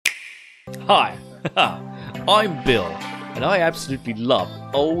Hi, I'm Bill, and I absolutely love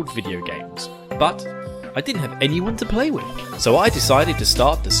old video games, but I didn't have anyone to play with, so I decided to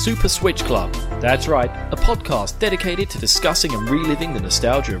start the Super Switch Club. That's right, a podcast dedicated to discussing and reliving the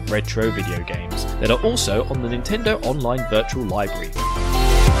nostalgia of retro video games that are also on the Nintendo Online Virtual Library.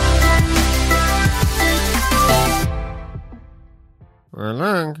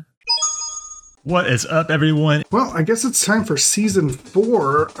 What is up, everyone? Well, I guess it's time for Season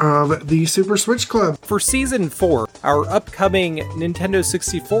 4 of the Super Switch Club. For Season 4, our upcoming Nintendo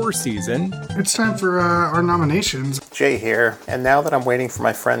 64 season, it's time for our nominations. Jay here, and now that I'm waiting for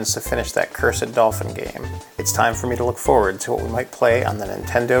my friends to finish that Cursed Dolphin game, it's time for me to look forward to what we might play on the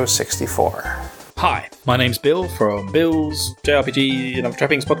Nintendo 64. Hi, my name's Bill from Bill's JRPG and Other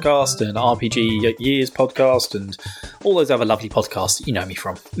Trappings podcast and RPG Years podcast and all those other lovely podcasts that you know me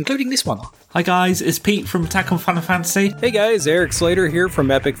from, including this one. Hi guys, it's Pete from Attack on Final Fantasy. Hey guys, Eric Slater here from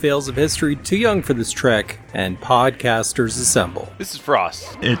Epic Fails of History, Too Young for This Trek, and Podcasters Assemble. This is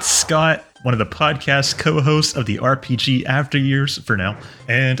Frost. It's Scott, one of the podcast co-hosts of the RPG After Years for now,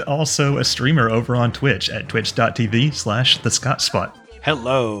 and also a streamer over on Twitch at twitch.tv/thescottspot.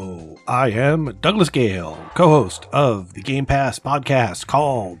 Hello, I am Douglas Gale, co-host of the Game Pass podcast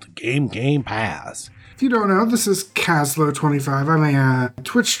called Game Pass. If you don't know, this is Caslo25. I'm a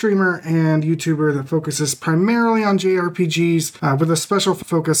Twitch streamer and YouTuber that focuses primarily on JRPGs with a special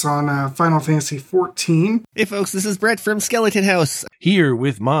focus on Final Fantasy XIV. Hey folks, this is Brett from Skeleton House. Here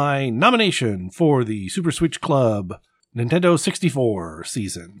with my nomination for the Super Switch Club Nintendo 64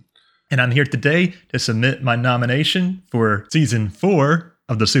 season. And I'm here today to submit my nomination for Season 4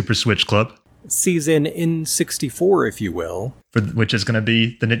 of the Super Switch Club. Season N64, if you will. Which is going to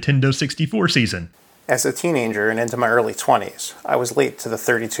be the Nintendo 64 season. As a teenager and into my early 20s, I was late to the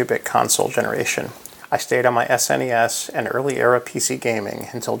 32-bit console generation. I stayed on my SNES and early-era PC gaming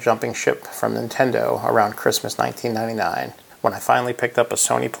until jumping ship from Nintendo around Christmas 1999, when I finally picked up a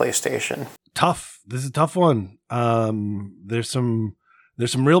Sony PlayStation. Tough. This is a tough one. There's some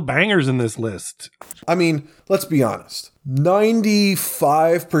real bangers in this list. I mean, let's be honest. 95%,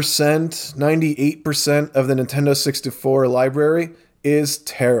 98% of the Nintendo 64 library is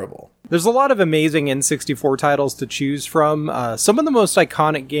terrible. There's a lot of amazing N64 titles to choose from. Some of the most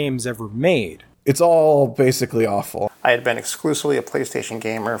iconic games ever made. It's all basically awful. I had been exclusively a PlayStation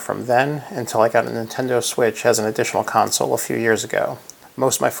gamer from then until I got a Nintendo Switch as an additional console a few years ago.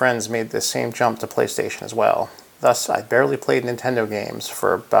 Most of my friends made this same jump to PlayStation as well. Thus, I barely played Nintendo games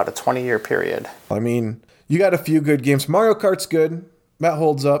for about a 20-year period. I mean, you got a few good games. Mario Kart's good. That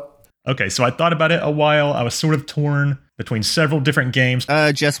holds up. Okay, so I thought about it a while. I was sort of torn between several different games.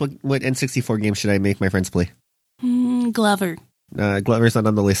 Jess, what N64 game should I make my friends play? Glover. Glover's not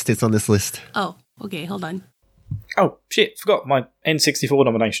on the list. It's on this list. Oh, okay, hold on. Oh, shit, forgot my N64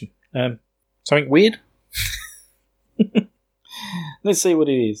 nomination. Something weird? Let's see what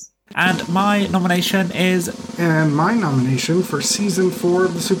it is. And my nomination is... And my nomination for Season 4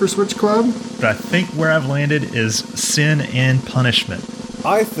 of the Super Switch Club? But I think where I've landed is Sin and Punishment.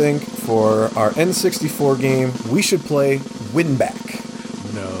 I think for our N64 game, we should play Winback.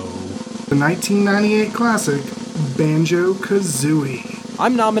 No. The 1998 classic, Banjo-Kazooie.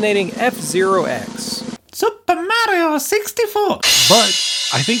 I'm nominating F-Zero X. Super Mario 64! But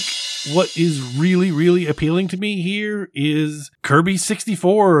I think what is really, really appealing to me here is Kirby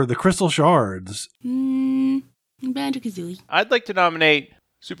 64, the Crystal Shards. Banjo-Kazooie. I'd like to nominate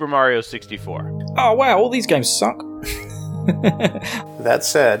Super Mario 64. Oh wow, all these games suck. That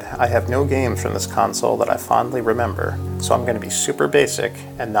said, I have no games from this console that I fondly remember, so I'm going to be super basic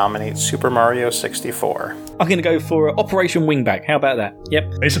and nominate Super Mario 64. I'm going to go for Operation Wingback. How about that?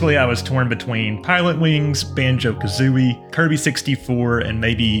 Yep. Basically, I was torn between Pilot Wings, Banjo-Kazooie, Kirby 64, and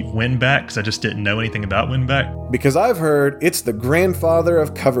maybe Winback, because I just didn't know anything about Winback. Because I've heard it's the grandfather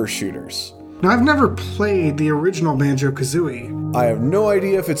of cover shooters. Now, I've never played the original Banjo-Kazooie. I have no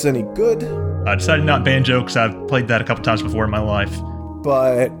idea if it's any good. I decided not Banjo, because I've played that a couple times before in my life.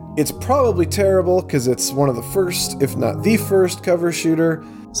 But it's probably terrible, because it's one of the first, if not the first, cover shooter.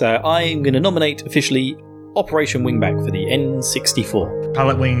 So I'm going to nominate officially Operation Wingback for the N64.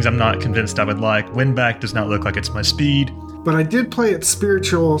 Pilot Wings, I'm not convinced I would like. Winback does not look like it's my speed. But I did play its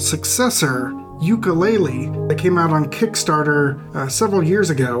spiritual successor, Yooka-Laylee, that came out on Kickstarter several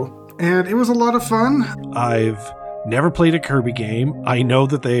years ago. And it was a lot of fun. I've never played a Kirby game. I know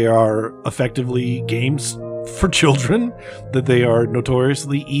that they are effectively games for children, that they are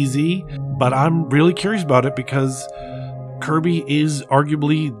notoriously easy, but I'm really curious about it because Kirby is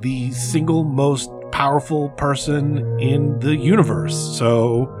arguably the single most powerful person in the universe.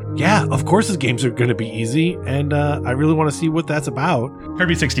 So yeah, of course his games are going to be easy, and I really want to see what that's about.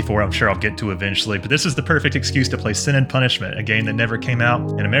 Kirby 64, I'm sure I'll get to eventually, but this is the perfect excuse to play Sin and Punishment, a game that never came out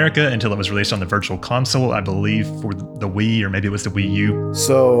in America until it was released on the Virtual Console, I believe, for the Wii, or maybe it was the Wii U.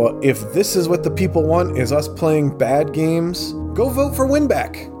 So if this is what the people want, is us playing bad games, go vote for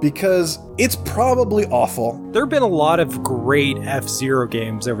Winback, because it's probably awful. There have been a lot of great F-Zero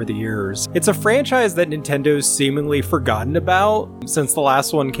games over the years. It's a franchise that Nintendo's seemingly forgotten about since the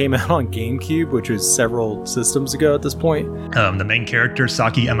last one came out on GameCube, which was several systems ago at this point. The main character,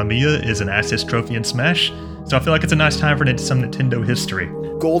 Saki Amamiya, is an assist trophy in Smash, so I feel like it's a nice time for some Nintendo history.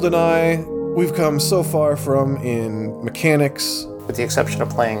 GoldenEye, we've come so far from in mechanics. With the exception of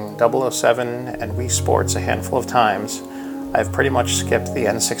playing 007 and Wii Sports a handful of times, I've pretty much skipped the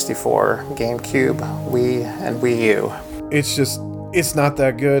N64, GameCube, Wii, and Wii U. It's not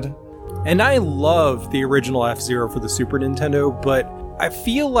that good. And I love the original F-Zero for the Super Nintendo, but I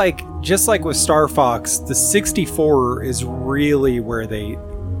feel like, just like with Star Fox, the 64 is really where they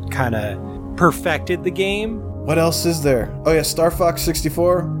kind of perfected the game. What else is there? Oh yeah, Star Fox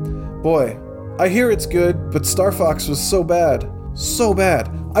 64? Boy, I hear it's good, but Star Fox was so bad. So bad.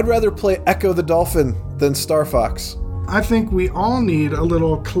 I'd rather play Echo the Dolphin than Star Fox. I think we all need a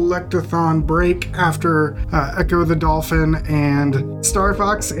little collectathon break after Echo the Dolphin and Star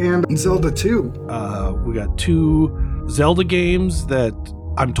Fox and Zelda 2. We got 2 Zelda games that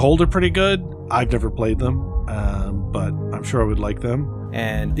I'm told are pretty good. I've never played them, but I'm sure I would like them.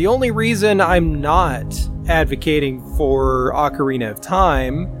 And the only reason I'm not advocating for Ocarina of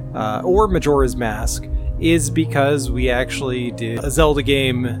Time or Majora's Mask is because we actually did a Zelda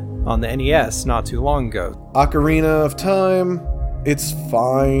game on the NES not too long ago. Ocarina of Time, it's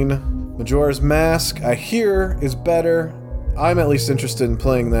fine. Majora's Mask, I hear, is better. I'm at least interested in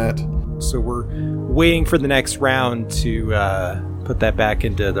playing that. So we're waiting for the next round to put that back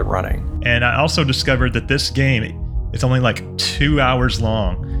into the running. And I also discovered that this game is only like 2 hours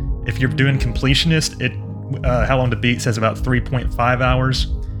long. If you're doing completionist, how long to beat says about 3.5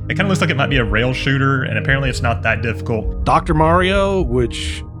 hours. It kind of looks like it might be a rail shooter, and apparently it's not that difficult. Dr. Mario,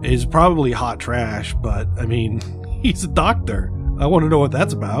 which is probably hot trash, but I mean, he's a doctor. I want to know what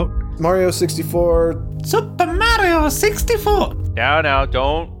that's about. Mario 64. Super Mario 64. Now,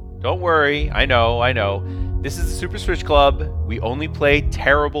 don't worry. I know. This is the Super Switch Club. We only play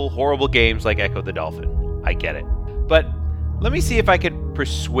terrible, horrible games like Echo the Dolphin. I get it. But let me see if I can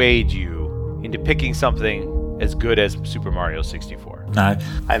persuade you into picking something as good as Super Mario 64. No.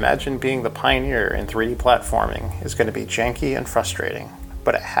 I imagine being the pioneer in 3D platforming is going to be janky and frustrating,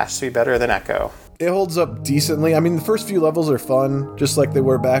 but it has to be better than Echo. It holds up decently. I mean, the first few levels are fun, just like they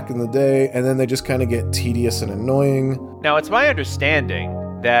were back in the day, and then they just kind of get tedious and annoying. Now, it's my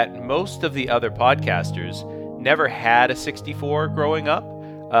understanding that most of the other podcasters never had a 64 growing up,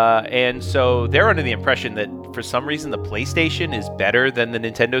 and so they're under the impression that for some reason the PlayStation is better than the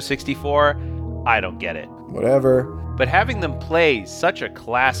Nintendo 64. I don't get it. Whatever. But having them play such a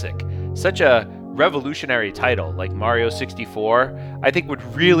classic, such a revolutionary title like Mario 64, I think would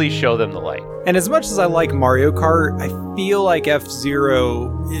really show them the light. And as much as I like Mario Kart, I feel like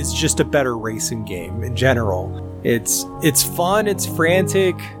F-Zero is just a better racing game in general. It's fun, it's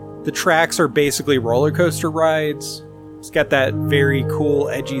frantic, the tracks are basically roller coaster rides, it's got that very cool,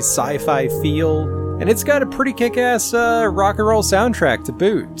 edgy sci-fi feel, and it's got a pretty kick-ass rock and roll soundtrack to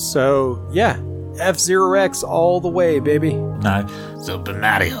boot. So, yeah, F-Zero X all the way, baby. No. Super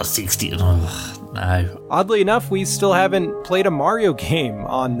Mario 60. Oh, no. Oddly enough, we still haven't played a Mario game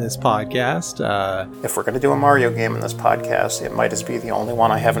on this podcast. If we're going to do a Mario game in this podcast, it might as be the only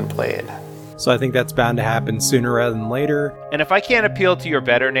one I haven't played. So I think that's bound to happen sooner rather than later. And if I can't appeal to your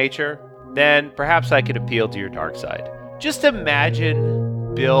better nature, then perhaps I could appeal to your dark side. Just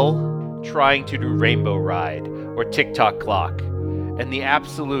imagine Bill trying to do Rainbow Ride or Tick-Tock Clock, and the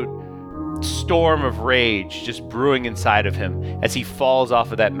absolute storm of rage just brewing inside of him as he falls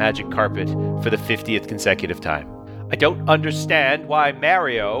off of that magic carpet for the 50th consecutive time. I don't understand why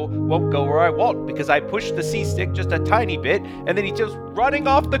Mario won't go where I want, because I push the C-stick just a tiny bit, and then he's just running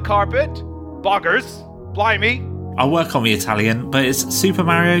off the carpet. Boggers. Blimey. I'll work on the Italian, but it's Super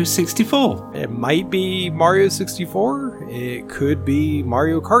Mario 64. It might be Mario 64. It could be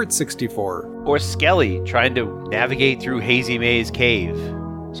Mario Kart 64. Or Skelly trying to navigate through Hazy Maze Cave.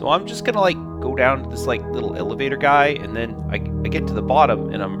 So I'm just gonna go down to this little elevator guy, and then I get to the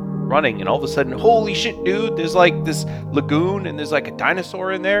bottom and I'm running, and all of a sudden, holy shit, dude, there's this lagoon and there's a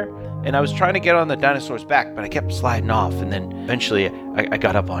dinosaur in there. And I was trying to get on the dinosaur's back, but I kept sliding off, and then eventually I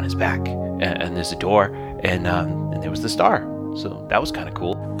got up on his back, and there's a door, and there was the star. So that was kind of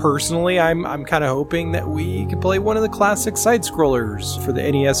cool. personally, I'm kind of hoping that we can play one of the classic side-scrollers for the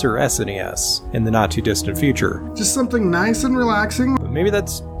NES or SNES in the not-too-distant future. Just something nice and relaxing. But maybe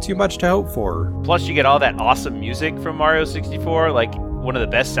that's too much to hope for. Plus, you get all that awesome music from Mario 64, like one of the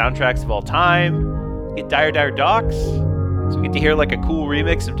best soundtracks of all time. You get Dire Dire Docks, so we get to hear like a cool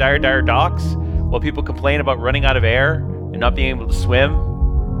remix of Dire Dire Docks while people complain about running out of air and not being able to swim.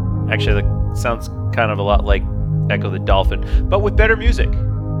 Actually, that sounds kind of a lot like Echo the Dolphin, but with better music.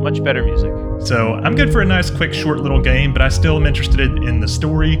 Much better music. So I'm good for a nice, quick, short little game, but I still am interested in the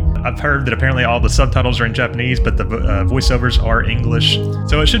story. I've heard that apparently all the subtitles are in Japanese, but the voiceovers are English.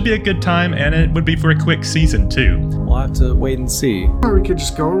 So it should be a good time, and it would be for a quick season, too. We'll have to wait and see. Or we could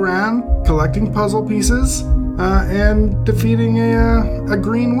just go around collecting puzzle pieces and defeating a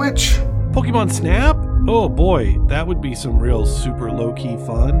green witch. Pokemon Snap? Oh boy, that would be some real super low-key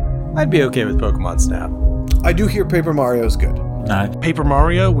fun. I'd be okay with Pokemon Snap. I do hear Paper Mario's good. No. Paper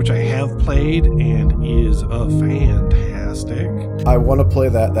Mario, which I have played and is fantastic. I want to play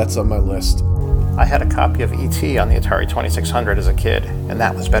that. That's on my list. I had a copy of E.T. on the Atari 2600 as a kid, and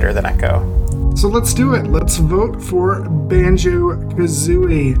that was better than Echo. So let's do it. Let's vote for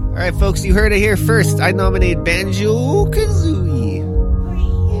Banjo-Kazooie. All right, folks, you heard it here first. I nominate Banjo-Kazooie.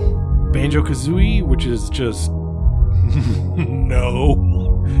 Banjo-Kazooie, which is just... no.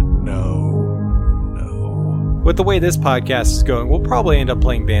 With the way this podcast is going, we'll probably end up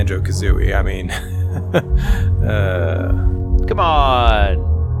playing Banjo-Kazooie. I mean... Come on.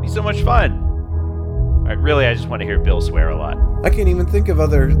 It'd be so much fun. Really, I just want to hear Bill swear a lot. I can't even think of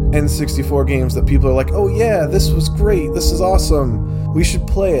other N64 games that people are like, oh yeah, this was great, this is awesome, we should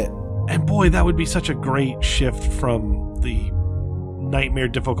play it. And boy, that would be such a great shift from the nightmare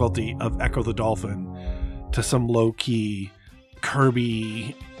difficulty of Echo the Dolphin to some low-key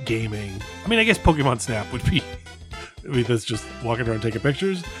Kirby gaming. I mean, I guess Pokemon Snap would be... I mean, that's just walking around taking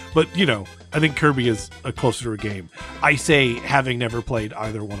pictures. But, I think Kirby is closer to a game. I say, having never played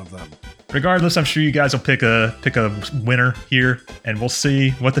either one of them. Regardless, I'm sure you guys will pick a winner here, and we'll see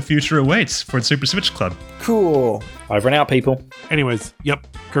what the future awaits for the Super Switch Club. Cool. Over and out, people. Anyways, yep,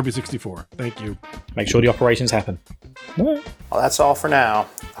 Kirby 64. Thank you. Make sure the operations happen. Well, that's all for now.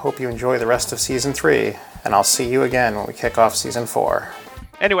 I hope you enjoy the rest of Season 3, and I'll see you again when we kick off Season 4.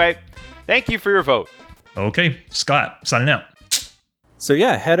 Anyway, thank you for your vote. Okay, Scott, signing out. So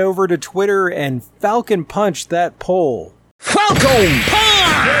yeah, head over to Twitter and Falcon Punch that poll. Falcon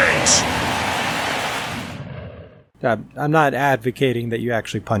Punch! I'm not advocating that you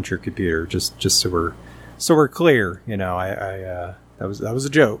actually punch your computer, just so we're clear. That was a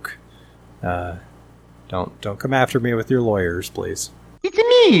joke. Don't come after me with your lawyers, please. It's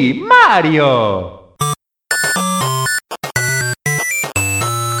me, Mario!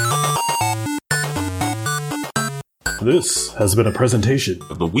 This has been a presentation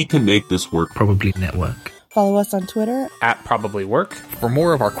of the We Can Make This Work Probably Network. Follow us on Twitter @ProbablyWork for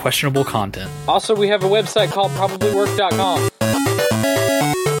more of our questionable content. Also, we have a website called probablywork.com.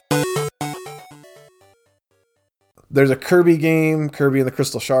 There's a Kirby game, Kirby and the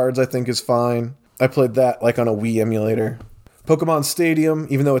Crystal Shards, I think is fine. I played that like on a Wii emulator. Pokemon Stadium,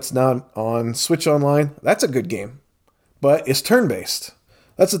 even though it's not on Switch Online, that's a good game. But it's turn-based.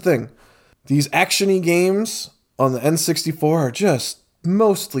 That's the thing. These action-y games on the N64 are just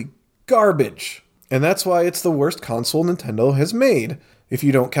mostly garbage. And that's why it's the worst console Nintendo has made, if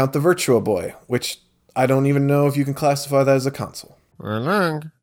you don't count the Virtua Boy, which I don't even know if you can classify that as a console. Long.